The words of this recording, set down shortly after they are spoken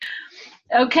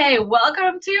Okay,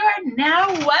 welcome to our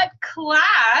Now What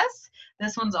class.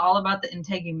 This one's all about the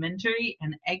integumentary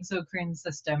and exocrine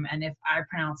system. And if I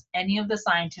pronounce any of the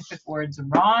scientific words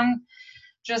wrong,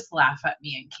 just laugh at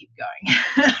me and keep going.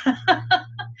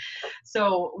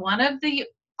 So one of the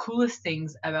coolest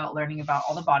things about learning about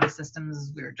all the body systems,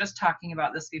 is we were just talking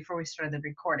about this before we started the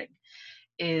recording,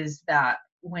 is that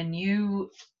when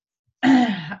you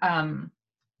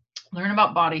learn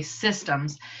about body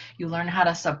systems, you learn how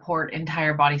to support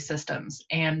entire body systems.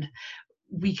 And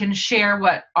we can share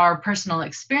what our personal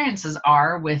experiences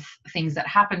are with things that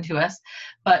happen to us.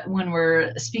 But when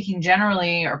we're speaking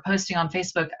generally or posting on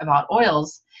Facebook about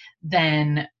oils,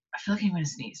 then I feel like I'm going to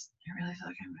sneeze. I really feel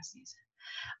like I'm going to sneeze.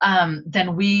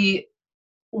 Then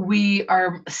we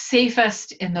are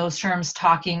safest in those terms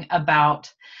talking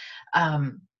about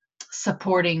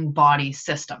supporting body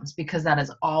systems, because that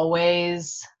is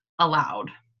always allowed.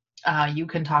 You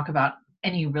can talk about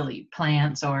any really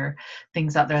plants or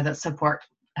things out there that support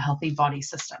a healthy body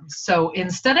system. So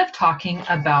instead of talking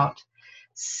about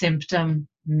symptom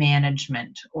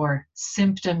management or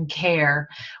symptom care,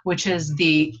 which is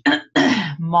the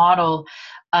model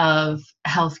of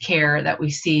healthcare that we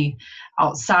see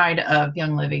outside of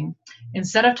Young Living,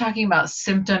 instead of talking about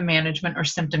symptom management or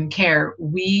symptom care,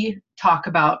 we talk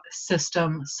about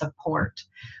system support.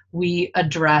 We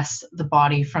address the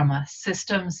body from a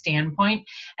system standpoint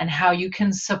and how you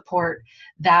can support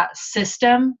that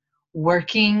system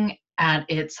working at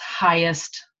its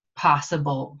highest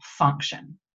possible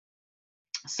function.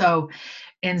 So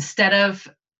instead of,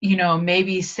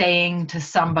 maybe saying to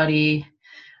somebody,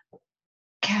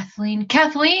 Kathleen,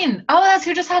 oh, that's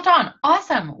who just hopped on.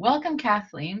 Awesome. Welcome,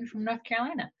 Kathleen from North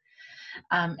Carolina.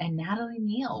 And Natalie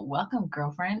Neal, welcome,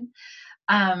 girlfriend.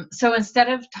 So instead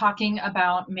of talking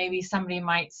about, maybe somebody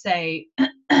might say,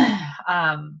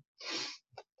 I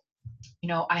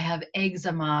have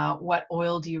eczema. What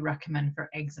oil do you recommend for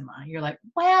eczema? You're like,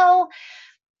 well,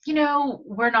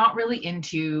 we're not really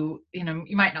into,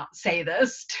 you might not say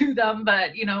this to them,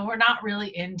 but, we're not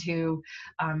really into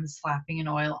slapping an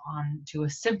oil onto a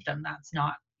symptom. That's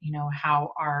not,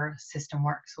 how our system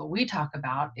works. What we talk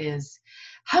about is,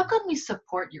 how can we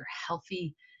support your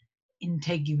healthy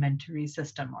integumentary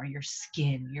system, or your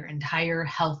skin, your entire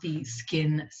healthy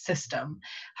skin system?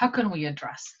 How can we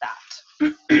address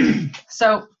that?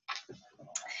 So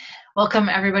welcome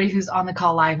everybody who's on the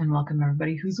call live, and welcome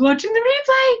everybody who's watching the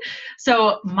replay.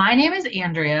 So my name is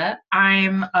Andrea.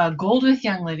 I'm a Gold with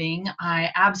Young Living.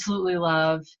 I absolutely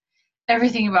love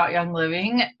everything about Young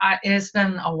Living. It's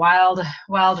been a wild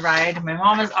ride. My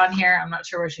mom is on here. I'm not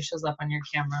sure where she shows up on your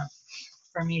camera.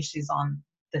 For me, she's on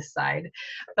this side.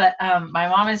 But my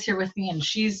mom is here with me, and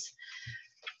she's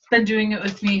been doing it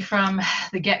with me from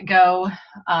the get-go.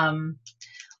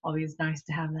 Always nice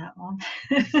to have that, Mom.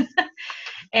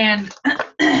 And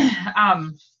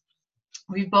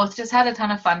we've both just had a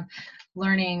ton of fun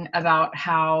learning about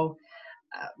how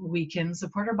we can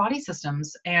support our body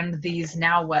systems. And these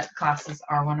Now What classes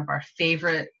are one of our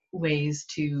favorite ways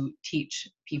to teach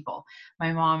people.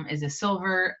 My mom is a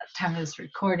silver at the time of this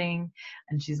recording,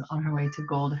 and she's on her way to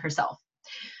gold herself.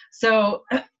 So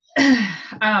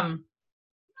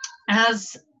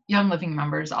as Young Living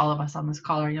members, all of us on this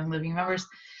call are Young Living members,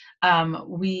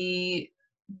 we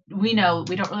know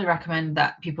we don't really recommend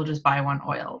that people just buy one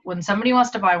oil. When somebody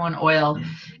wants to buy one oil,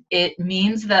 it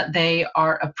means that they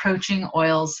are approaching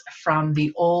oils from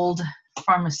the old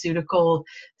pharmaceutical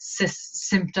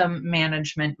symptom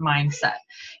management mindset.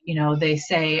 They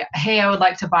say, hey, I would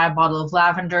like to buy a bottle of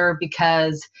lavender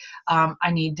because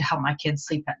I need to help my kids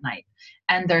sleep at night.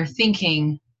 And they're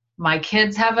thinking, my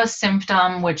kids have a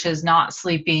symptom, which is not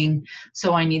sleeping,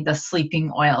 so I need the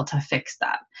sleeping oil to fix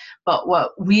that. But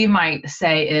what we might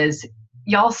say is,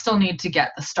 y'all still need to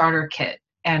get the starter kit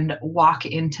and walk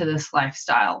into this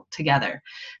lifestyle together,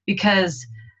 because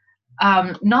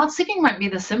not sleeping might be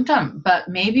the symptom, but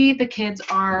maybe the kids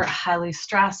are highly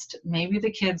stressed. Maybe the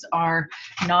kids are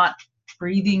not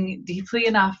breathing deeply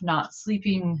enough, not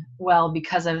sleeping well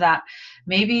because of that.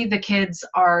 Maybe the kids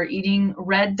are eating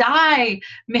red dye.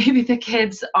 Maybe the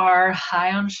kids are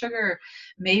high on sugar.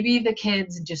 Maybe the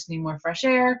kids just need more fresh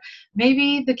air.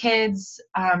 Maybe the kids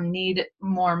need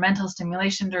more mental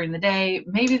stimulation during the day.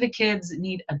 Maybe the kids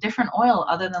need a different oil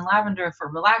other than lavender for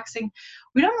relaxing.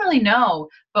 We don't really know,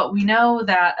 but we know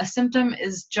that a symptom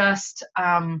is just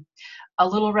a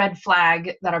little red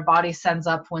flag that our body sends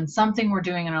up when something we're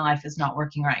doing in our life is not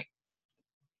working right.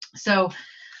 So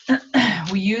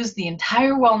we use the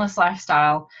entire wellness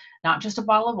lifestyle, not just a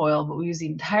bottle of oil, but we use the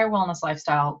entire wellness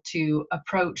lifestyle to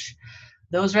approach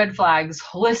those red flags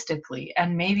holistically.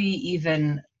 And maybe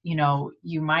even,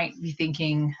 you might be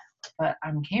thinking, but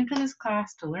I came to this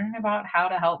class to learn about how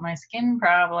to help my skin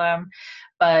problem.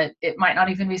 But it might not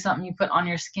even be something you put on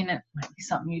your skin. It might be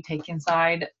something you take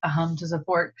inside to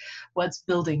support what's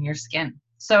building your skin.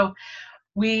 So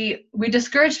we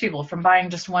discourage people from buying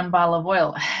just one bottle of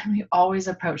oil. We always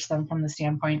approach them from the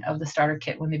standpoint of the starter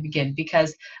kit when they begin,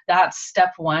 because that's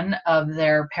step one of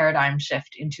their paradigm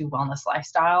shift into wellness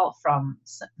lifestyle from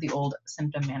the old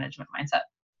symptom management mindset.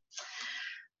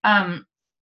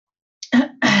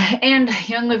 And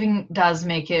Young Living does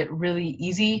make it really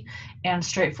easy and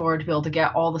straightforward to be able to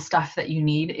get all the stuff that you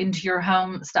need into your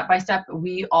home step by step.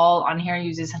 We all on here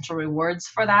use Essential Rewards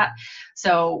for that.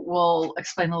 So we'll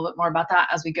explain a little bit more about that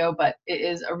as we go, but it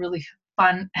is a really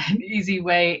fun and easy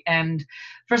way. And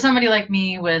for somebody like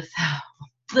me with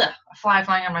a fly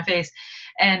flying on my face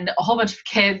and a whole bunch of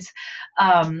kids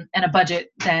and a budget,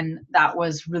 then that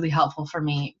was really helpful for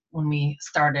me when we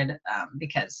started,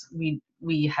 because we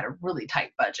had a really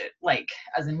tight budget, like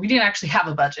as in we didn't actually have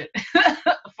a budget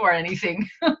for anything.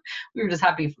 We were just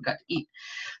happy if we got to eat.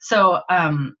 So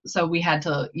so we had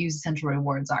to use Essential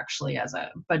Rewards actually as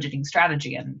a budgeting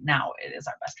strategy, and now it is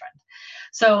our best friend.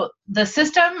 So the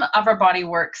system of our body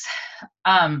works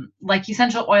like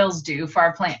essential oils do for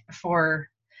our plant.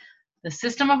 The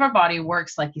system of our body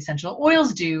works like essential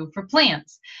oils do for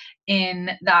plants,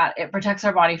 in that it protects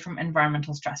our body from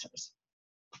environmental stressors.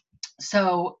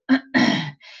 So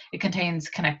it contains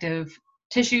connective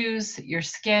tissues. Your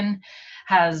skin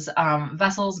has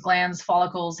vessels, glands,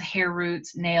 follicles, hair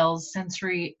roots, nails,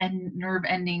 sensory and nerve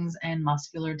endings, and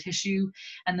muscular tissue.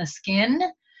 And the skin,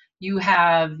 you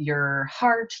have your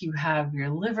heart, you have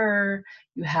your liver,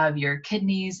 you have your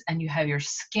kidneys, and you have your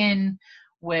skin,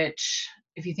 which,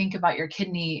 if you think about your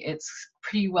kidney, it's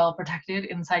pretty well protected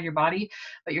inside your body,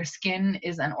 but your skin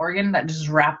is an organ that just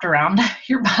wrapped around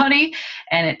your body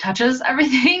and it touches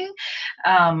everything,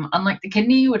 unlike the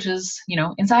kidney, which is,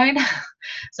 inside.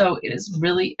 So it is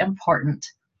really important.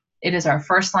 It is our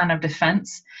first line of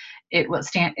defense.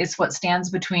 It's what stands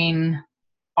between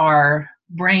our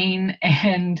brain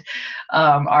and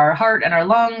our heart and our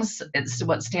lungs. It's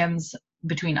what stands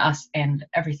between us and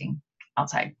everything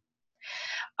outside.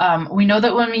 We know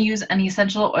that when we use an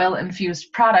essential oil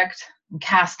infused product, I'm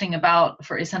casting about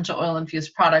for essential oil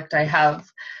infused product, I have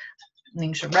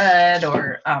Ningxia Red,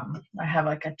 or I have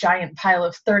like a giant pile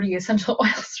of 30 essential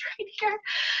oils right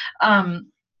here.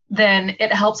 Then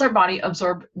it helps our body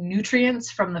absorb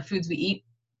nutrients from the foods we eat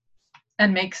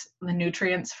and makes the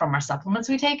nutrients from our supplements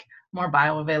we take more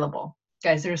bioavailable.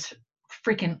 Guys, there's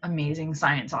freaking amazing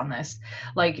science on this.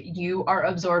 Like, you are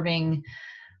absorbing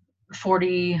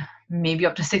 40, maybe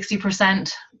up to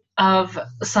 60% of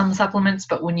some supplements,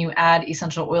 but when you add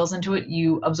essential oils into it,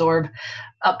 you absorb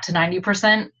up to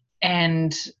 90%,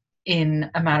 and in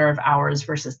a matter of hours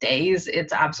versus days.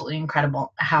 It's absolutely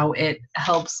incredible how it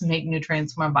helps make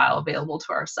nutrients more bioavailable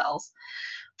to our cells.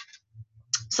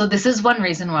 So this is one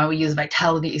reason why we use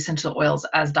Vitality essential oils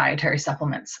as dietary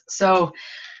supplements. So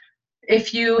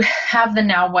if you have the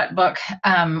Now What book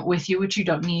with you, which you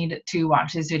don't need to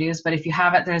watch these videos, but if you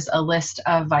have it, there's a list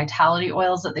of Vitality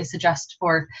oils that they suggest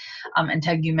for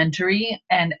Integumentary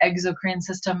and Exocrine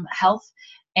system health.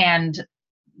 And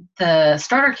the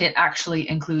starter kit actually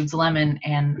includes lemon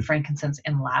and frankincense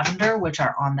and lavender, which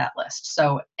are on that list.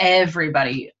 So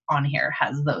everybody on here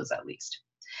has those at least.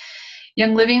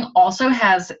 Young Living also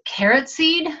has carrot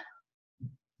seed.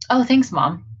 Oh, thanks,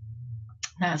 Mom.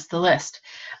 That's the list.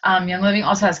 Young Living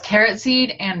also has carrot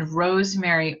seed and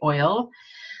rosemary oil,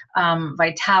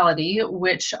 Vitality,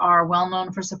 which are well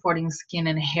known for supporting skin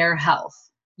and hair health.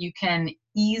 You can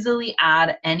easily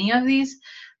add any of these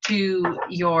to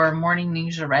your morning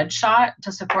Ningxia Red shot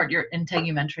to support your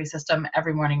integumentary system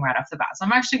every morning right off the bat. So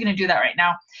I'm actually going to do that right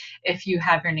now. If you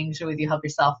have your Ningxia with you, help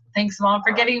yourself. Thanks, Mom,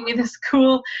 for getting me this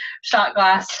cool shot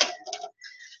glass.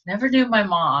 Never knew my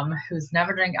mom, who's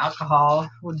never drank alcohol,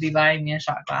 would be buying me a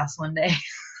shot glass one day.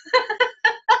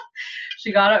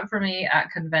 She got it for me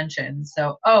at convention.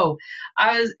 So,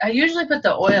 I usually put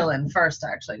the oil in first.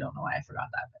 I actually don't know why I forgot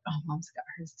that, but Mom's got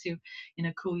hers too in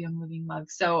a cool Young Living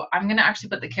mug. So I'm gonna actually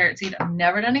put the carrot seed. I've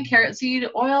never done a carrot seed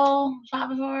oil shot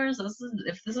before. So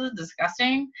if this is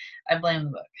disgusting, I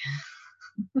blame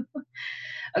the book.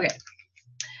 Okay,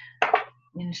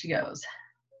 in she goes.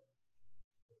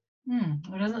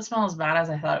 It doesn't smell as bad as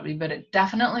I thought it would be, but it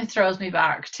definitely throws me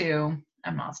back to,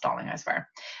 I'm not stalling, I swear.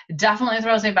 It definitely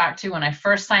throws me back to when I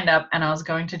first signed up and I was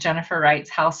going to Jennifer Wright's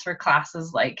house for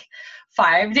classes like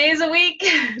 5 days a week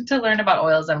to learn about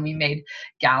oils, and we made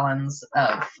gallons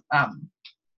of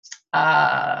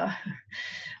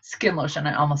skin lotion.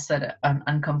 I almost said an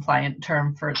uncompliant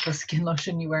term for the skin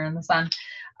lotion you wear in the sun.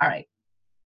 All right.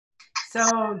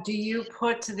 So do you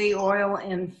put the oil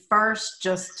in first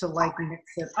just to like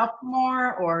mix it up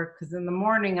more, or because in the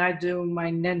morning I do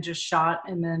my ninja shot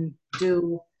and then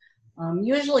do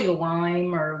usually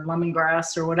lime or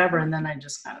lemongrass or whatever, and then I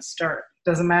just kind of stir it.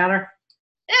 Doesn't matter?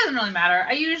 It doesn't really matter.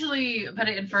 I usually put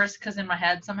it in first because in my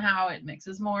head somehow it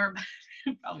mixes more, but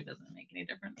it probably doesn't make any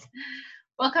difference.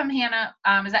 Welcome, Hannah.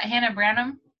 Is that Hannah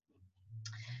Branham?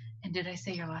 And did I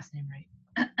say your last name right?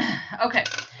 Okay.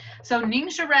 So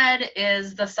Ningxia Red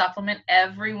is the supplement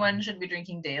everyone should be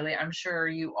drinking daily. I'm sure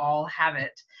you all have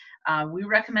it. We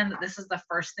recommend that this is the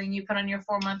first thing you put on your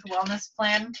 4-month wellness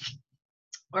plan,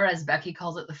 or as Becky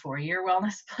calls it, the 4-year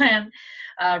wellness plan,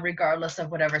 regardless of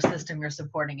whatever system you're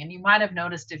supporting. And you might have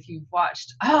noticed if you've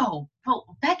watched, oh,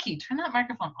 well, Becky, turn that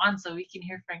microphone on so we can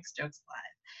hear Frank's jokes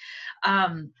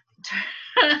live.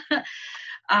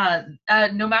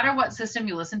 No matter what system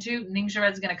you listen to, Ningxia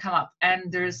Red is going to come up,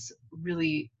 and there's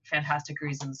really fantastic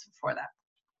reasons for that.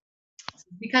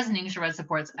 Because Ningxia Red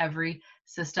supports every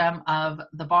system of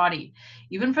the body.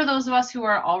 Even for those of us who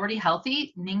are already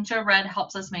healthy, Ningxia Red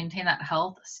helps us maintain that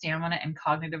health, stamina, and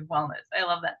cognitive wellness. I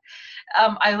love that.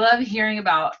 I love hearing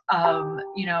about,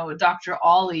 Dr.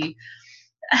 Ollie.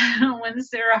 When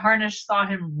Sarah Harnish saw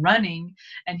him running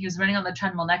and he was running on the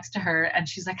treadmill next to her, and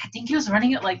she's like, I think he was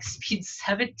running at like speed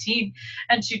 17,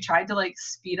 and she tried to like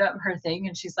speed up her thing,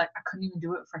 and she's like, I couldn't even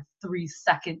do it for 3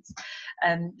 seconds.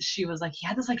 And she was like, he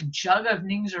had this like jug of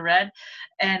Ningxia Red,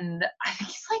 and I think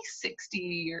he's like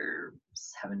 60 or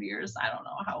 70 years, I don't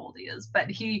know how old he is, but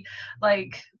he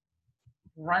like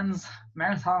runs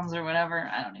marathons or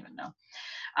whatever, I don't even know.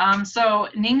 So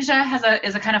Ningxia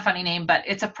is a kind of funny name, but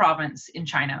it's a province in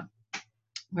China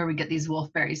where we get these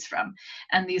wolfberries from.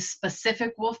 And these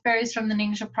specific wolfberries from the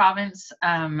Ningxia province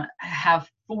have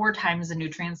 4 times the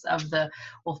nutrients of the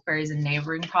wolfberries in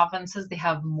neighboring provinces. They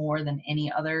have more than any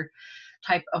other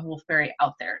type of wolfberry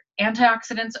out there.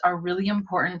 Antioxidants are really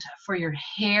important for your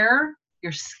hair,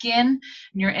 your skin,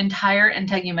 and your entire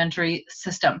integumentary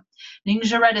system.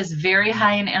 Ningxia Red is very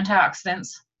high in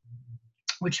antioxidants,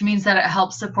 which means that it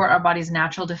helps support our body's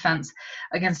natural defense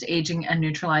against aging and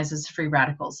neutralizes free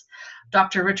radicals.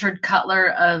 Dr. Richard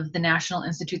Cutler of the National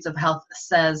Institutes of Health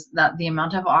says that the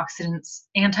amount of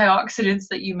antioxidants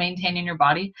that you maintain in your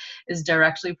body is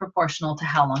directly proportional to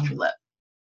how long you live.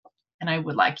 And I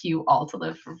would like you all to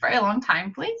live for a very long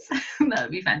time, please. That would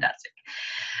be fantastic.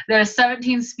 There's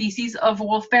 17 species of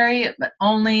wolfberry, but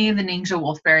only the Ningxia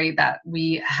wolfberry that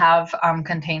we have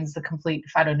contains the complete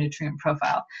phytonutrient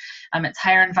profile. It's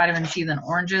higher in vitamin C than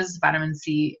oranges. Vitamin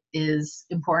C is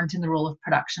important in the role of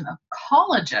production of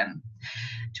collagen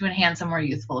to enhance a more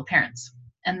youthful appearance.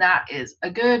 And that is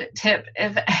a good tip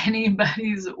if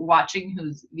anybody's watching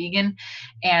who's vegan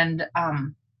and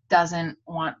doesn't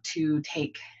want to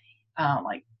take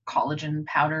like collagen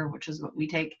powder, which is what we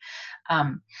take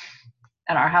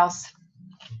at our house.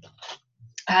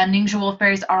 Ningxia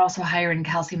wolfberries are also higher in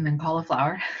calcium than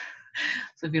cauliflower.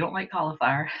 So if you don't like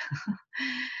cauliflower,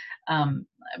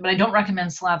 but I don't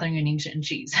recommend slathering your Ningxia in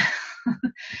cheese.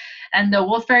 And the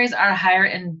wolfberries are higher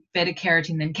in beta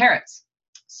carotene than carrots.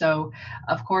 So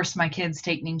of course my kids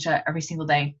take Ningxia every single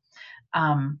day.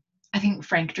 I think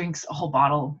Frank drinks a whole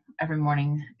bottle every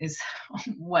morning is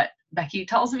what Becky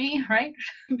tells me, right,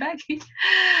 Becky?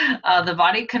 The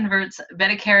body converts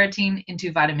beta-carotene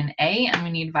into vitamin A, and we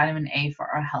need vitamin A for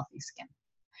our healthy skin.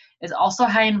 It's also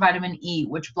high in vitamin E,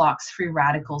 which blocks free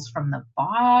radicals from the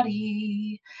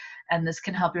body, and this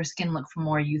can help your skin look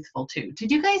more youthful too.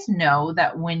 Did you guys know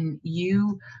that when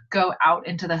you go out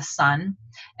into the sun,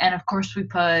 and of course we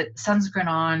put sunscreen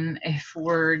on if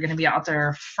we're going to be out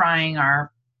there frying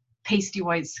our pasty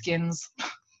white skins.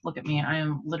 Look at me, I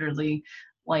am literally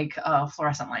like a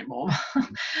fluorescent light bulb.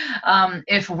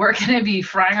 If we're going to be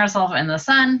frying ourselves in the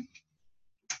sun,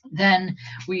 then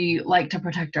we like to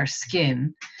protect our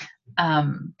skin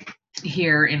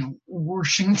here in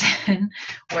Washington,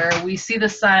 where we see the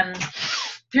sun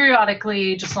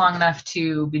periodically, just long enough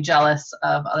to be jealous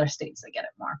of other states that get it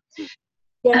more.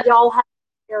 Yeah, y'all have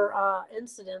your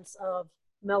incidence of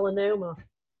melanoma.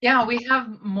 Yeah, we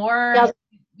have more.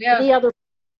 Yeah, the other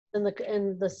in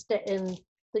the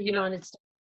United States.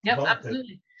 Yep,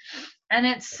 absolutely. And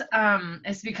it's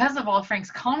because of all Frank's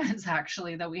comments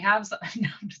actually that we have. No,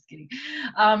 I'm just kidding.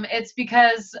 It's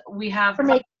because we have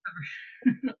cloud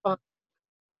cover.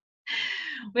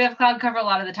 We have cloud cover a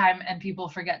lot of the time, and people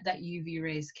forget that UV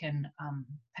rays can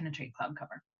penetrate cloud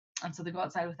cover, and so they go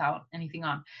outside without anything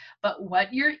on. But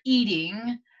what you're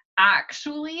eating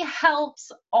actually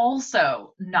helps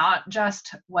also, not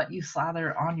just what you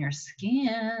slather on your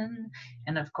skin,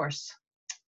 and of course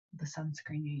the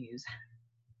sunscreen you use.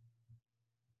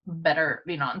 better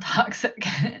be non-toxic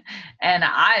and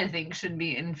I think should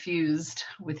be infused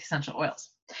with essential oils.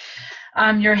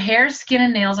 Your hair, skin,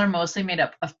 and nails are mostly made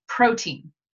up of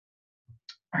protein.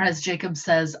 Or as Jacob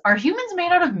says, are humans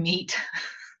made out of meat?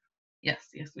 Yes,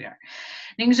 we are.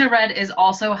 Ningxia Red is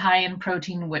also high in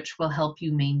protein, which will help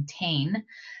you maintain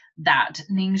that.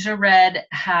 Ningxia Red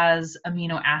has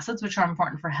amino acids, which are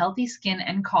important for healthy skin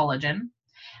and collagen,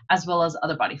 as well as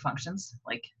other body functions,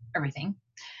 like everything.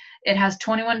 It has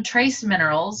 21 trace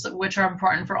minerals, which are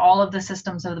important for all of the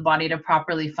systems of the body to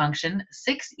properly function,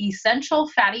 6 essential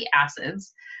fatty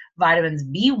acids, vitamins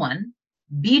B1,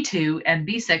 B2, and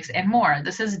B6, and more.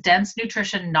 This is dense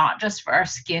nutrition, not just for our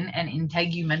skin and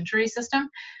integumentary system,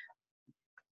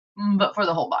 but for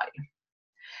the whole body.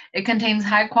 It contains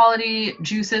high-quality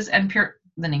juices and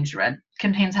the Ningxia Red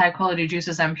contains high-quality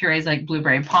juices and purees like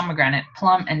blueberry, pomegranate,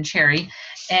 plum, and cherry.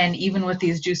 And even with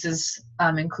these juices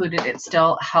included, it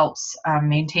still helps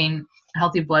maintain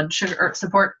healthy blood sugar, or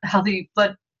support healthy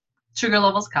blood sugar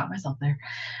levels. Caught myself there,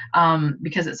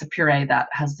 because it's a puree that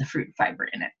has the fruit fiber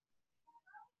in it.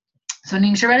 So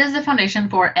Ningxia Red is the foundation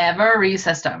for every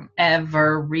system,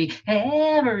 every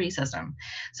system.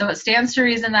 So it stands to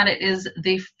reason that it is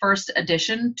the first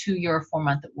addition to your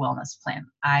 4-month wellness plan.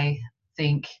 I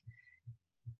think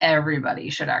everybody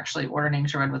should actually order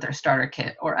Ningxia Red with their starter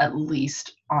kit, or at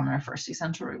least on their first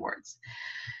essential rewards.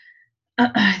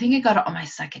 I think I got it on my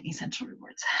second essential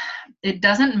rewards. It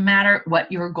doesn't matter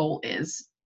what your goal is,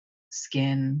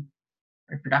 skin,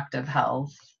 reproductive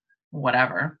health,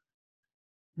 whatever.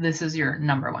 This is your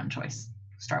number one choice.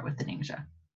 Start with the Ningxia.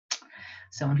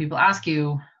 So when people ask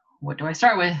you, what do I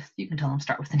start with? You can tell them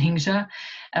start with the Ningxia.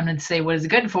 And then say, what is it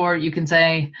good for? You can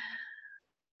say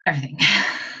everything.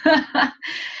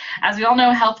 As we all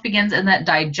know, health begins in that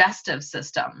digestive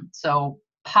system. So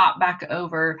pop back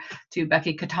over to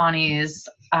Becky Catani's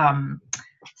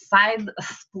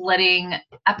side-splitting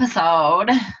episode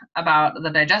about the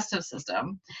digestive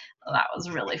system. Well, that was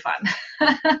really fun.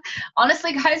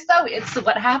 Honestly, guys, though, it's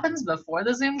what happens before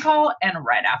the Zoom call and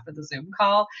right after the Zoom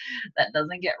call that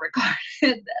doesn't get recorded.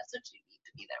 That's what you need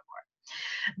to be there for.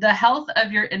 The health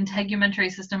of your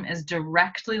integumentary system is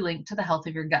directly linked to the health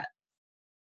of your gut,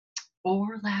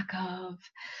 or lack of.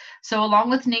 So along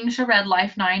with Ningxia Red,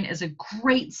 Life 9 is a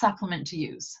great supplement to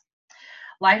use.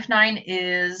 Life 9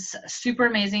 is super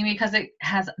amazing because it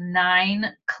has 9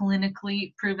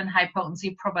 clinically proven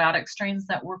high-potency probiotic strains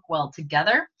that work well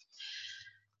together.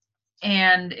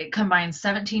 And it combines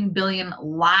 17 billion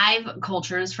live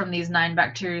cultures from these 9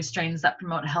 bacteria strains that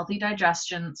promote healthy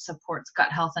digestion, supports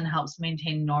gut health, and helps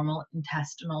maintain normal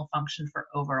intestinal function for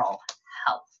overall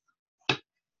health.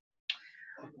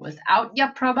 Without your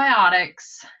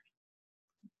probiotics,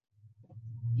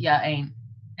 ya ain't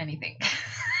anything.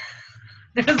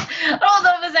 I don't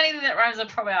know if there's anything that rhymes with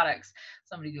probiotics.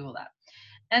 Somebody Google that.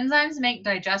 Enzymes make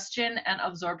digestion and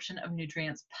absorption of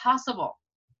nutrients possible.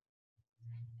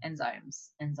 Enzymes.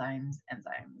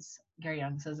 Gary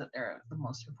Young says that they're the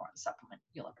most important supplement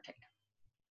you'll ever take.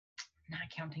 Not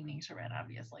counting Ningxia Red,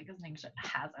 obviously, because Ningxia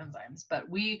has enzymes. But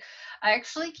I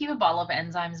actually keep a bottle of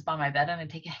enzymes by my bed, and I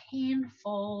take a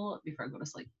handful before I go to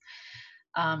sleep.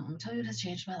 Let me tell you, it has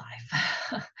changed my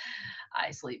life.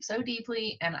 I sleep so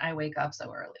deeply and I wake up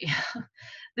so early.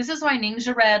 This is why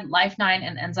Ningxia Red, Life 9,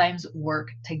 and enzymes work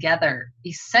together.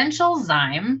 Essential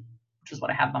Zyme, which is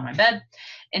what I have on my bed,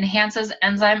 enhances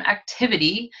enzyme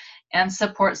activity and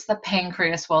supports the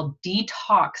pancreas, while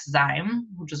Detox Zyme,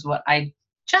 which is what I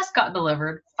just got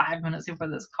delivered 5 minutes before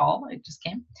this call, it just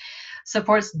came,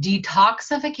 supports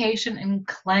detoxification and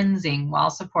cleansing while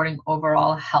supporting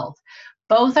overall health.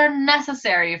 Both are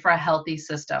necessary for a healthy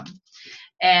system.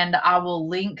 And I will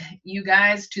link you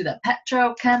guys to the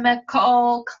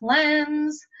petrochemical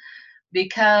cleanse,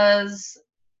 because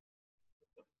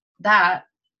that,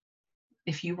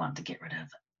 if you want to get rid of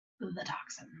the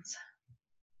toxins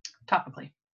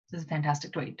topically, this is a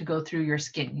fantastic way to go through your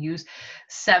skin. Use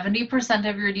 70%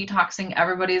 of your detoxing.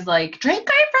 Everybody's like, drink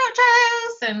grapefruit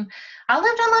juice, and I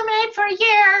lived on lemonade for a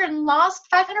year and lost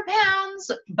 500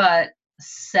 pounds. But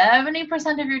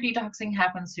 70% of your detoxing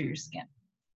happens through your skin.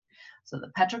 So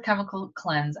the petrochemical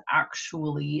cleanse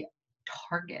actually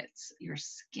targets your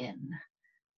skin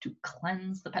to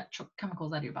cleanse the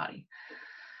petrochemicals out of your body.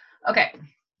 Okay,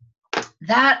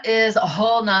 that is a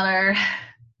whole nother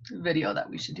video that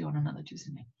we should do on another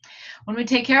Tuesday night. When we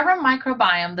take care of our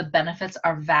microbiome, the benefits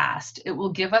are vast. It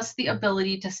will give us the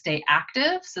ability to stay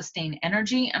active, sustain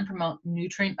energy, and promote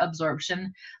nutrient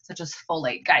absorption, such as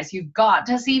folate. Guys, you've got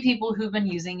to see people who've been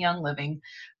using Young Living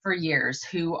for years,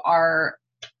 who are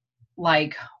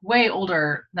like way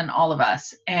older than all of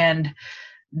us, and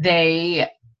they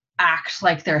act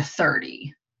like they're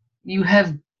 30. You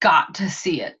have got to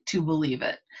see it to believe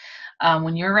it.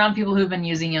 When you're around people who've been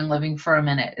using Young Living for a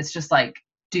minute, it's just like,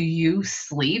 do you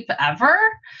sleep ever?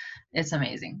 It's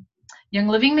amazing. Young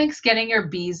Living makes getting your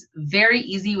bees very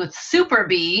easy with Super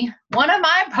Bee, one of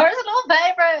my personal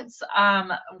favorites.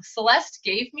 Celeste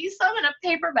gave me some in a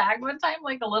paper bag one time,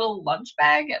 like a little lunch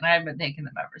bag, and I've been taking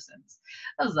them ever since.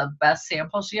 That was the best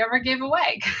sample she ever gave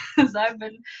away, because I've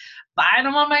been buying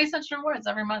them on my Essential Rewards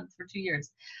every month for 2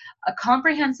 years. A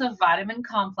comprehensive vitamin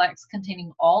complex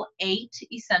containing all 8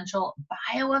 essential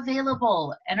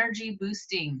bioavailable energy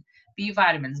boosting B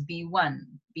vitamins, B1,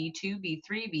 B2,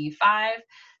 B3, B5,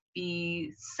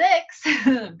 B6,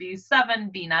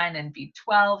 B7, B9, and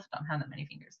B12. Don't have that many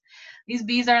fingers. These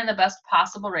Bs are in the best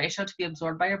possible ratio to be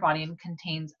absorbed by your body and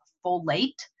contains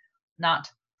folate, not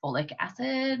folic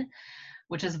acid,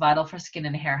 which is vital for skin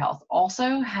and hair health.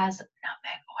 Also has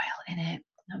nutmeg oil in it.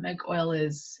 Nutmeg oil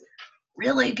is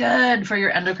really good for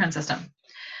your endocrine system.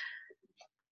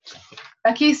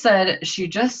 Becky said she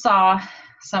just saw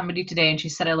somebody today and she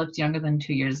said I looked younger than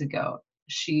 2 years ago.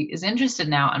 She is interested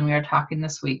now and we are talking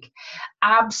this week.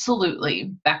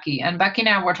 Absolutely, Becky. And Becky and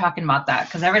I were talking about that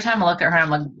because every time I look at her, I'm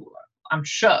like, I'm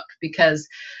shook because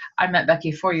I met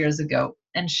Becky 4 years ago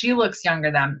and she looks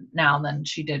younger now than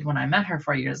she did when I met her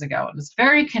 4 years ago. It was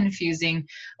very confusing,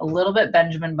 a little bit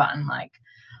Benjamin Button-like.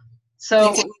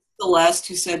 So I think it was Celeste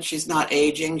who said she's not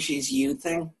aging, she's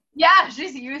youthing. Yeah,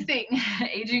 she's youthing,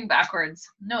 aging backwards.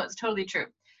 No, it's totally true.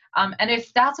 And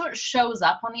if that's what shows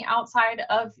up on the outside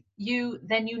of you,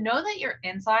 then you know that your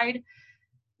inside,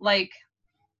 like,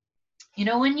 you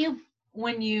know, when you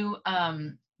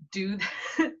do,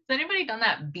 has anybody done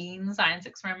that bean science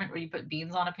experiment where you put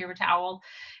beans on a paper towel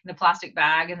in a plastic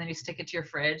bag and then you stick it to your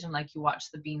fridge and like you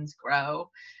watch the beans grow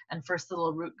and first the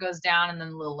little root goes down and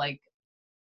then the little like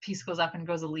piece goes up and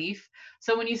grows a leaf.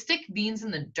 So when you stick beans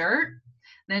in the dirt,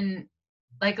 then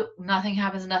like nothing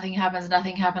happens, and then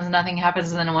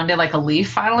one day like a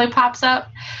leaf finally pops up.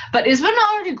 But it's been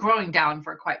already growing down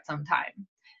for quite some time.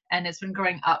 And it's been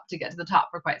growing up to get to the top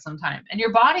for quite some time. And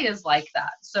your body is like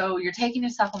that. So you're taking your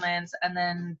supplements and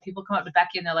then people come up to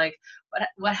Becky and they're like,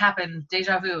 what happened?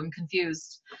 Deja vu, I'm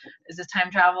confused. Is this time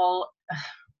travel?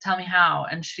 Tell me how.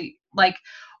 And she, like,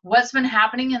 what's been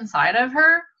happening inside of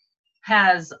her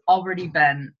has already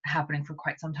been happening for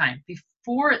quite some time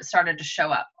before it started to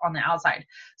show up on the outside.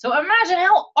 So imagine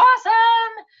how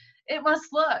awesome it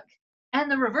must look. And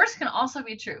the reverse can also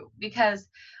be true because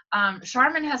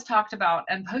Charmin has talked about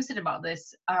and posted about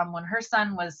this when her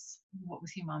son was, what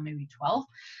was he, Mom, maybe 12?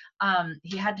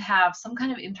 He had to have some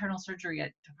kind of internal surgery. I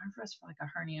don't remember if it was for like a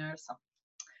hernia or something.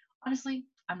 Honestly,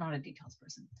 I'm not a details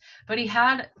person. But he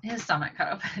had his stomach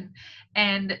cut open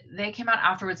and they came out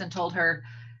afterwards and told her,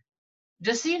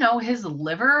 just so you know, his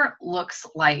liver looks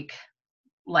like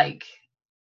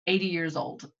 80 years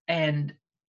old and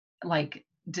like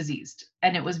diseased.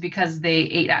 And it was because they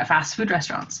ate at fast food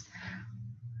restaurants.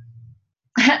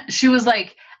 She was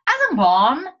like, as a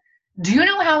mom, do you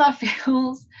know how that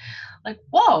feels? Like,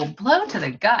 whoa, blow to the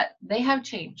gut. They have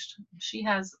changed. She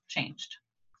has changed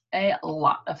a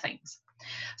lot of things.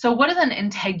 So what is an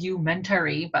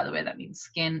integumentary, by the way, that means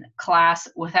skin class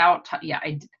without,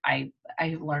 I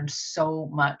learned so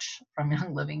much from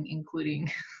Young Living,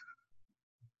 including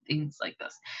things like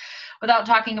this, without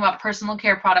talking about personal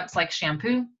care products like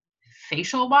shampoo,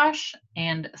 facial wash,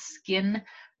 and skin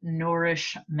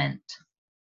nourishment.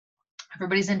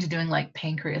 Everybody's into doing like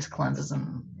pancreas cleanses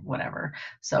and whatever.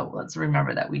 So let's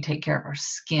remember that we take care of our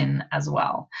skin as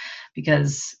well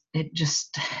because it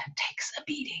just takes a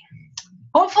beating.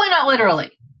 Hopefully not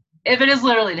literally. If it is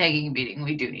literally taking a beating,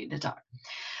 we do need to talk.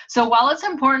 So while it's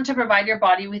important to provide your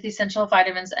body with essential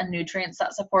vitamins and nutrients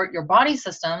that support your body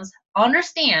systems,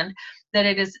 understand that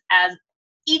it is as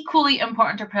equally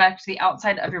important to protect the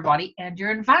outside of your body and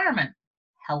your environment.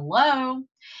 Hello.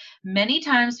 Many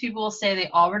times people will say they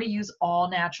already use all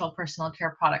natural personal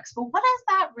care products, but what does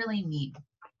that really mean?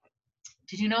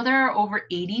 Did you know there are over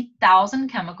 80,000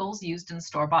 chemicals used in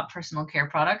store-bought personal care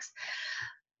products?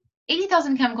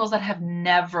 80,000 chemicals that have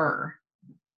never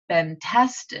been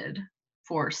tested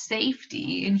for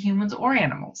safety in humans or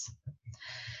animals.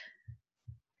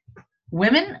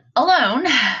 Women alone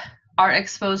are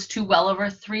exposed to well over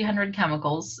 300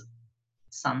 chemicals,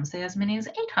 some say as many as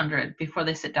 800 before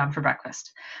they sit down for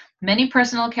breakfast. Many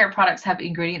personal care products have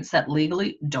ingredients that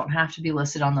legally don't have to be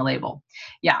listed on the label.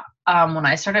 Yeah, when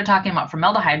I started talking about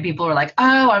formaldehyde, people were like,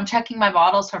 oh, I'm checking my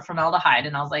bottles for formaldehyde.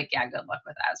 And I was like, yeah, good luck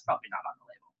with that. It's probably not on the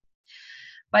label.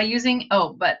 By using,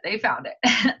 but they found it.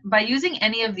 By using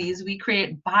any of these, we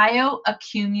create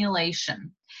bioaccumulation.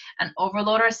 and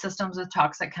overload our systems with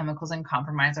toxic chemicals and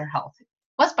compromise our health.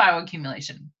 What's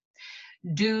bioaccumulation?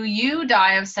 Do you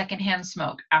die of secondhand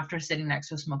smoke after sitting next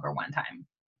to a smoker one time?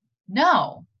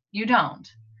 No, you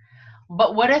don't.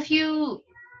 But what if you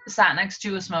sat next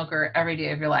to a smoker every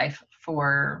day of your life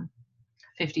for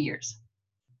 50 years?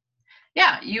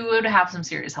 Yeah, you would have some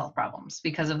serious health problems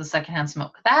because of the secondhand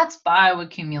smoke. That's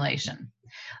bioaccumulation.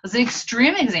 It's an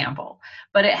extreme example,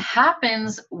 but it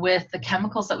happens with the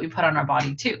chemicals that we put on our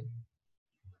body too.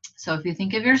 So if you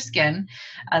think of your skin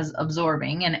as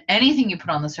absorbing, and anything you put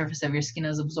on the surface of your skin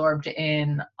is absorbed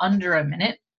in under a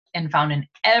minute and found in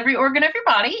every organ of your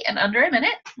body in under a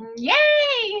minute, yay!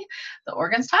 The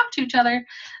organs talk to each other.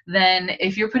 Then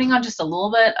if you're putting on just a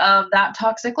little bit of that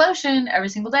toxic lotion every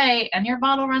single day and your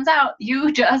bottle runs out,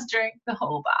 you just drink the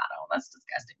whole bottle. That's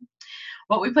disgusting.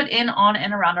 What we put in, on,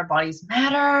 and around our bodies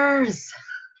matters.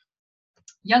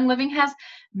 Young Living has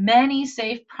many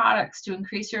safe products to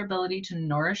increase your ability to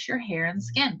nourish your hair and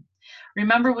skin.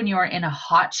 Remember, when you are in a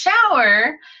hot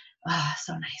shower,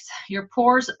 so nice, your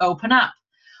pores open up.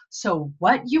 So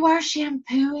what you are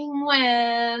shampooing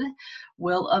with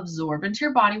will absorb into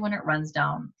your body when it runs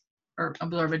down, or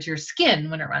absorb into your skin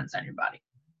when it runs down your body.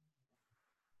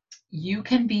 You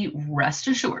can be rest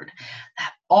assured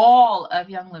that all of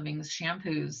Young Living's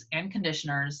shampoos and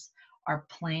conditioners are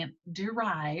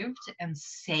plant-derived and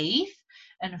safe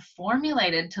and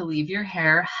formulated to leave your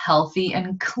hair healthy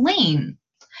and clean.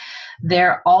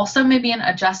 There also may be an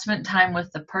adjustment time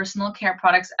with the personal care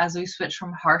products as we switch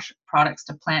from harsh products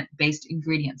to plant-based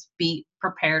ingredients. Be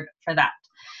prepared for that.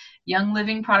 Young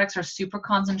Living products are super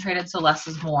concentrated, so less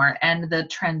is more. And the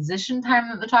transition time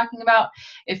that they're talking about,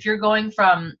 if you're going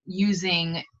from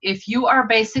using, if you are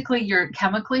basically, you're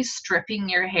chemically stripping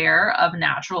your hair of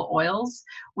natural oils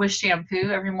with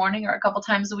shampoo every morning or a couple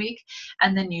times a week,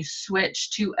 and then you switch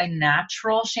to a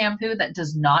natural shampoo that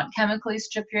does not chemically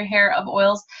strip your hair of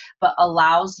oils, but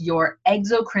allows your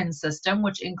exocrine system,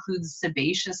 which includes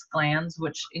sebaceous glands,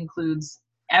 which includes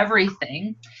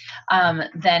everything,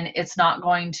 then it's not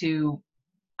going to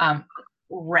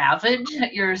ravage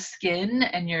your skin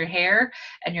and your hair,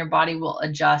 and your body will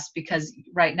adjust, because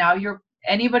right now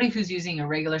anybody who's using a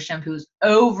regular shampoo is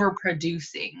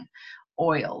overproducing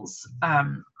oils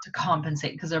to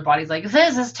compensate, because their body's like,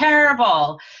 this is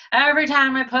terrible. Every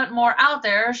time I put more out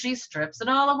there, she strips it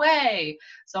all away.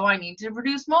 So I need to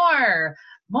produce more.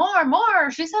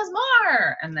 She says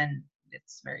more. And then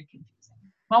it's very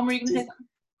confusing. Mom, were you going to say something?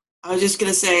 I was just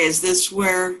going to say, is this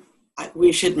where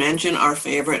we should mention our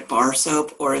favorite bar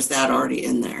soap, or is that already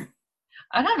in there?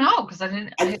 I don't know, because I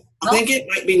didn't. I think it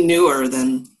might be newer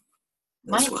than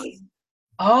this one.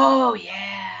 Oh,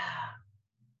 yeah.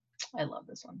 I love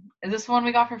this one. Is this one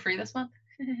we got for free this month?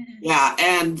 Yeah,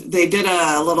 and they did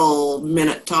a little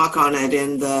minute talk on it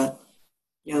in the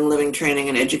Young Living Training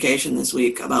and Education this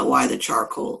week about why the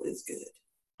charcoal is good.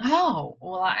 Oh,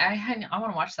 well, I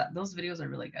want to watch that. Those videos are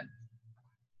really good.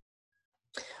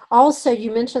 Also,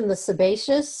 you mentioned the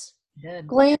sebaceous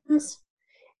glands,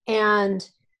 and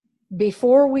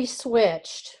before we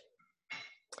switched,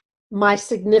 my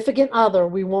significant other,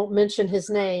 we won't mention his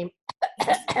name.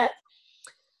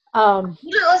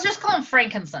 Let's just call him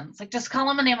frankincense. Like, just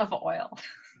call him a name of an oil.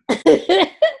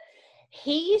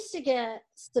 He used to get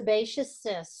sebaceous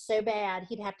cysts so bad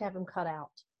he'd have to have them cut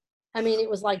out. I mean, it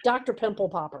was like Dr. Pimple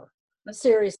Popper.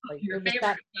 Seriously. Your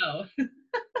favorite show.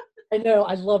 I know.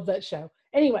 I love that show.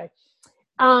 Anyway.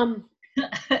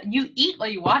 You eat while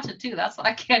you watch it, too. That's what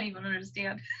I can't even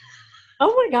understand.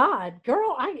 Oh, my God.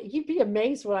 Girl, you'd be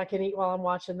amazed what I can eat while I'm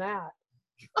watching that.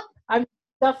 I'm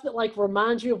stuff that, like,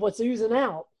 reminds you of what's oozing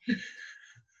out.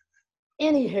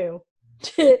 Anywho.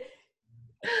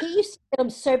 He used to get them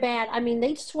so bad. I mean,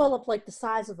 they'd swell up like the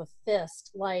size of a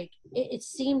fist. Like, it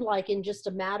seemed like in just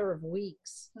a matter of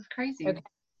weeks. That's crazy. Okay.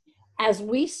 As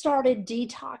we started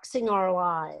detoxing our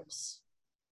lives,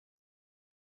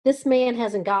 this man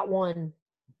hasn't got one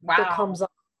that comes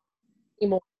up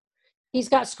anymore. He's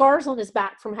got scars on his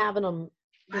back from having them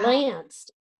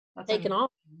lanced, taken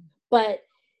off. But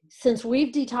since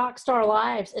we've detoxed our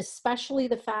lives, especially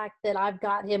the fact that I've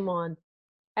got him on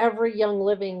every Young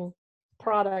Living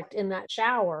product in that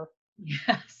shower.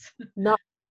 Yes. Nothing.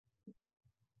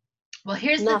 Well,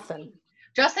 here's nothing.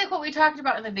 Just like what we talked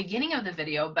about in the beginning of the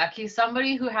video, Becky,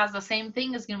 somebody who has the same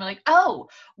thing is going to be like, oh,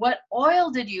 what oil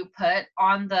did you put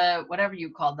on the, whatever you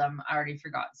called them? I already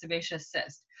forgot, sebaceous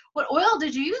cyst. What oil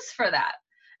did you use for that?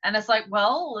 And it's like,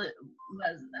 well,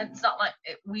 it's not like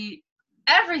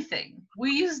everything.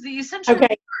 We use the essential.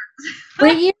 Okay.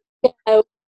 3 years ago,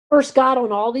 first got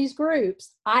on all these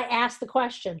groups, I asked the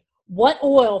question, what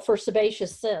oil for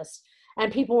sebaceous cyst?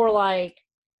 And people were like,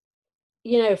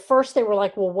 first they were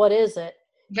like, well, what is it?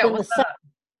 Yeah, what's that?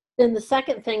 Then the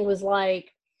second thing was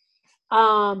like,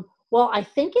 well, I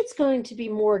think it's going to be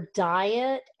more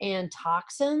diet and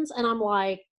toxins. And I'm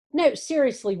like, no,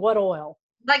 seriously, what oil?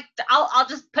 Like, I'll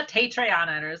just put tea tree on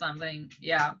it or something.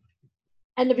 Yeah.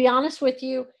 And to be honest with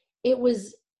you, it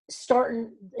was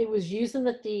using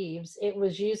the thieves, it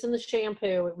was using the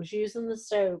shampoo, it was using the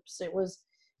soaps, it was,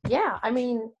 yeah, I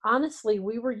mean, honestly,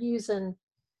 we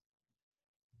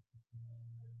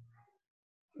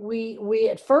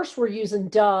at first were using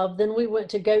Dove, then we went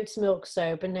to goat's milk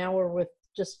soap, and now we're with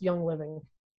just Young Living.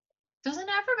 Doesn't it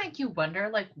ever make you wonder,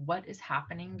 like, what is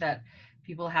happening that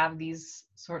people have these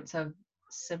sorts of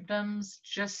symptoms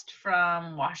just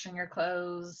from washing your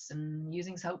clothes and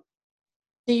using soap?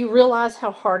 Do you realize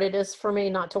how hard it is for me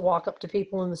not to walk up to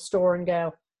people in the store and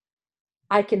go,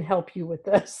 I can help you with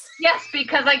this? Yes,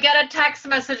 because I get a text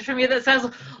message from you that says,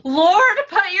 Lord,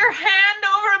 put your hand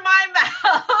over my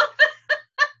mouth.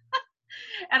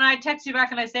 And I text you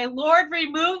back and I say, Lord,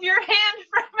 remove your hand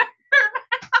from her mouth.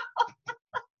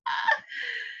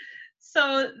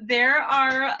 So there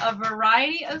are a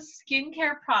variety of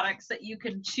skincare products that you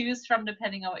can choose from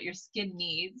depending on what your skin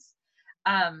needs.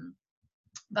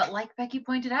 But like Becky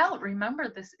pointed out, remember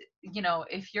this,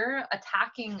 if you're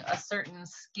attacking a certain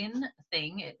skin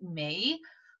thing, it may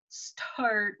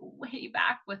start way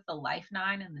back with the Life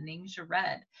 9 and the Ningxia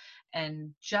Red,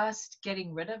 and just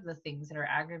getting rid of the things that are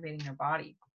aggravating your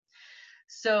body.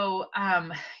 So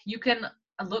you can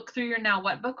look through your Now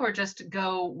What book, or just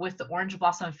go with the Orange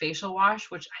Blossom Facial Wash,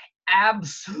 which I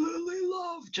absolutely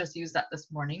love. Just used that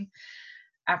this morning,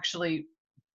 actually,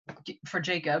 for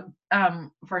Jacob,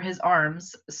 for his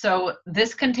arms. So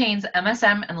this contains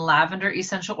MSM and lavender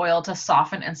essential oil to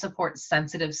soften and support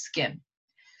sensitive skin.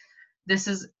 This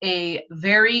is a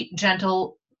very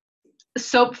gentle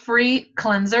soap-free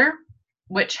cleanser,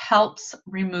 which helps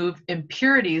remove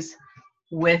impurities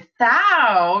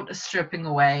without stripping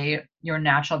away your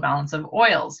natural balance of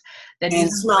oils. Then it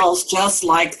smells just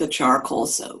like the charcoal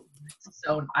soap.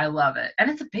 So I love it. And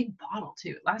it's a big bottle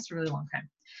too. It lasts a really long time.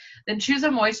 Then choose a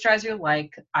moisturizer.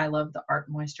 Like, I love the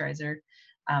Art moisturizer.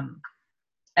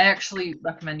 I actually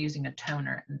recommend using a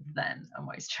toner and then a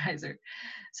moisturizer.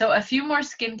 So a few more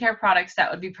skincare products that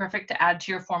would be perfect to add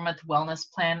to your 4-month wellness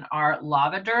plan are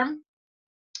Lavaderm,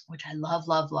 which I love,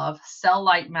 love, love. Cell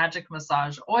Light Magic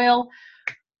Massage Oil.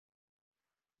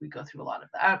 We go through a lot of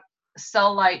that.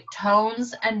 Cell Light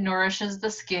tones and nourishes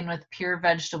the skin with pure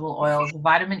vegetable oils,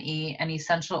 vitamin E, and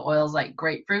essential oils like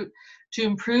grapefruit to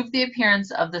improve the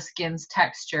appearance of the skin's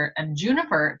texture, and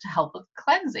juniper to help with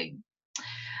cleansing.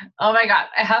 Oh my God,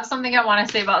 I have something I want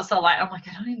to say about Cell Light. I'm like,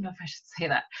 I don't even know if I should say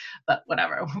that, but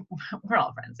whatever. We're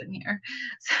all friends in here.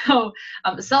 So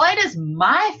Cell Light is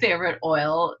my favorite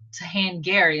oil to hand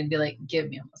Gary and be like, give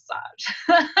me a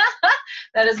massage.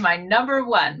 That is my number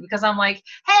one, because I'm like,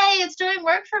 hey, it's doing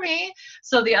work for me.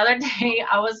 So the other day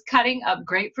I was cutting up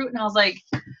grapefruit and I was like,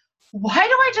 why do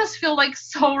I just feel like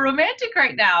so romantic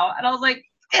right now? And I was like,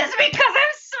 it's because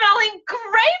I'm smelling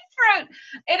grapefruit.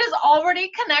 It is already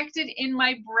connected in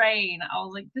my brain. I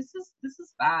was like, this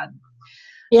is bad.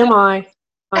 Am I?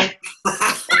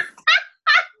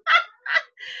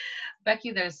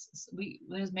 Becky, there's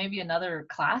maybe another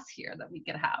class here that we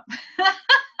could have.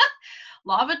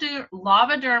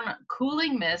 Lavaderm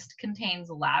Cooling Mist contains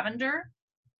lavender,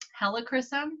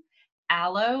 helichrysum,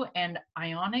 aloe, and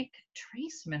ionic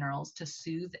trace minerals to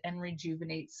soothe and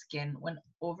rejuvenate skin when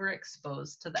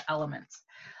overexposed to the elements.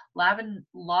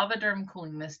 Lavaderm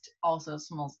Cooling Mist also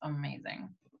smells amazing.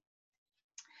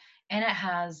 And it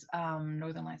has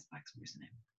Northern Lights Black Spruce in it,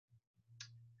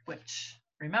 which,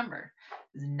 remember,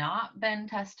 has not been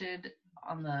tested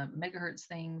on the megahertz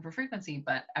thing for frequency,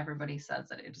 but everybody says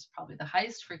that it is probably the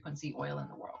highest frequency oil in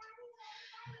the world.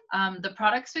 The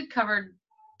products we covered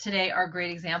today are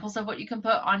great examples of what you can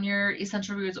put on your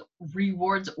Essential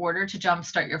Rewards order to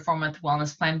jumpstart your 4-month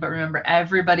wellness plan. But remember,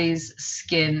 everybody's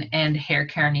skin and hair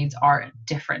care needs are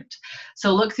different.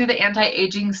 So look through the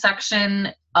anti-aging section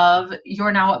of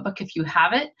your Now What book if you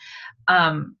have it.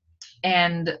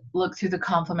 And look through the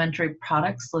complementary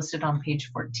products listed on page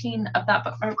 14 of that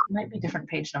book, or it might be a different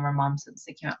page number, Mom, since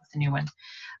they came out with a new one,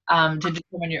 to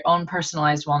determine your own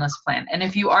personalized wellness plan. And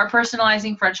if you are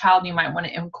personalizing for a child, you might want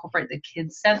to incorporate the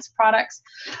Kids Sense products.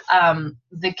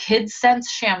 The Kids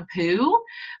Sense shampoo,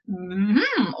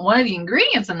 one of the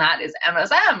ingredients in that is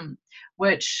MSM,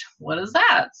 which, what is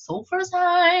that?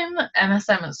 Sulfurzyme.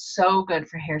 MSM is so good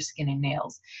for hair, skin, and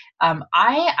nails.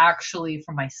 I actually,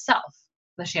 for myself,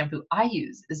 the shampoo I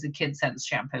use is the Kids Sense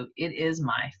shampoo. It is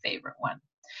my favorite one.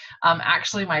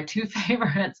 Actually, my two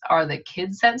favorites are the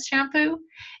Kid Sense shampoo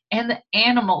and the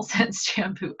Animal Sense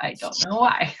shampoo. I don't know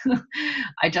why.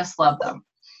 I just love them.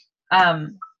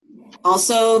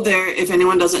 Also, if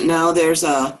anyone doesn't know, there's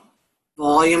a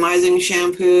volumizing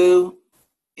shampoo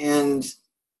and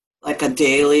like a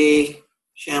daily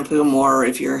shampoo, more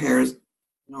if your hair is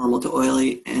normal to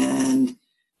oily, and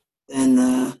then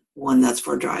the one that's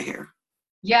for dry hair.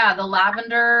 Yeah, the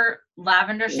lavender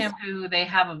shampoo, they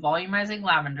have a volumizing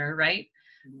lavender, right?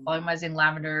 Volumizing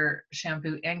lavender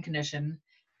shampoo and condition.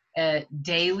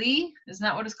 Daily, isn't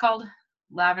that what it's called?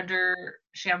 Lavender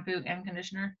shampoo and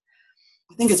conditioner?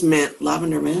 I think it's mint,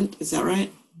 lavender mint. Is that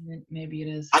right? Maybe it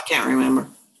is. I can't remember.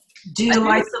 Do you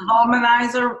like the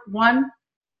voluminizer one?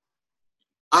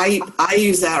 I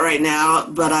use that right now,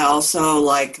 but I also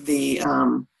like the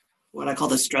what I call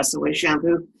the Stress Away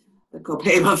shampoo, the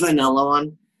Copaiba vanilla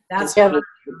one. That's Yeah. It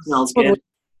smells good.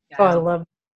 Oh, I love.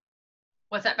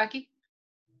 What's that, Becky?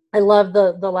 I love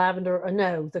the lavender.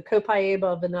 No, the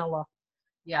Copaiba vanilla.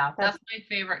 Yeah, that's my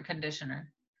favorite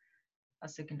conditioner.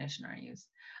 That's the conditioner I use.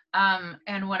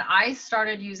 And when I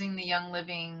started using the Young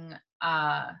Living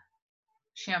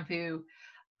shampoo,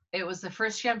 it was the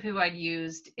first shampoo I'd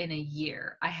used in a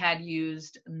year. I had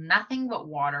used nothing but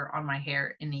water on my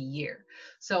hair in a year.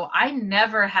 So I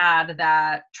never had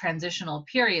that transitional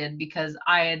period because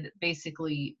I had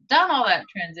basically done all that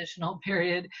transitional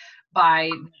period by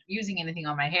using anything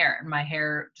on my hair, and my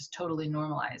hair just totally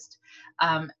normalized.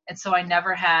 And so I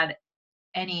never had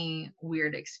any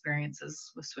weird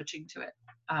experiences with switching to it.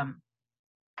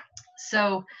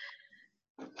 So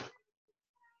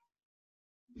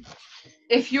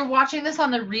if you're watching this on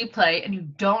the replay and you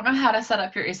don't know how to set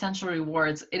up your essential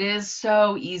rewards, it is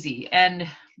so easy. And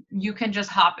you can just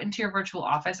hop into your virtual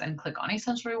office and click on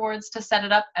essential rewards to set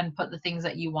it up and put the things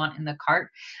that you want in the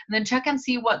cart. And then check and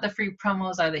see what the free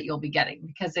promos are that you'll be getting.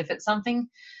 Because if it's something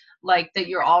like that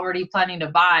you're already planning to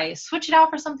buy, switch it out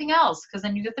for something else, because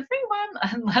then you get the free one,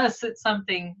 unless it's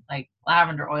something like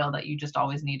lavender oil that you just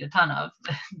always need a ton of,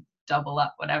 double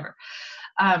up, whatever.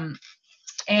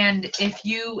 And if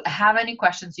you have any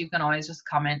questions, you can always just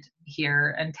comment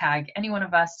here and tag any one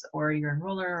of us or your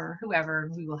enroller or whoever,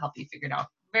 and we will help you figure it out.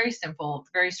 Very simple,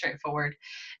 very straightforward,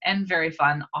 and very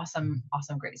fun. Awesome,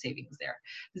 awesome, great savings there.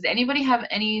 Does anybody have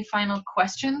any final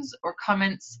questions or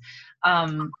comments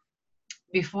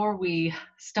before we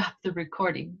stop the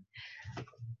recording?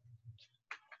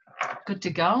 Good to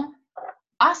go?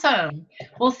 Awesome.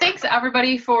 Well, thanks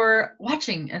everybody for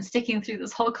watching and sticking through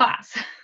this whole class.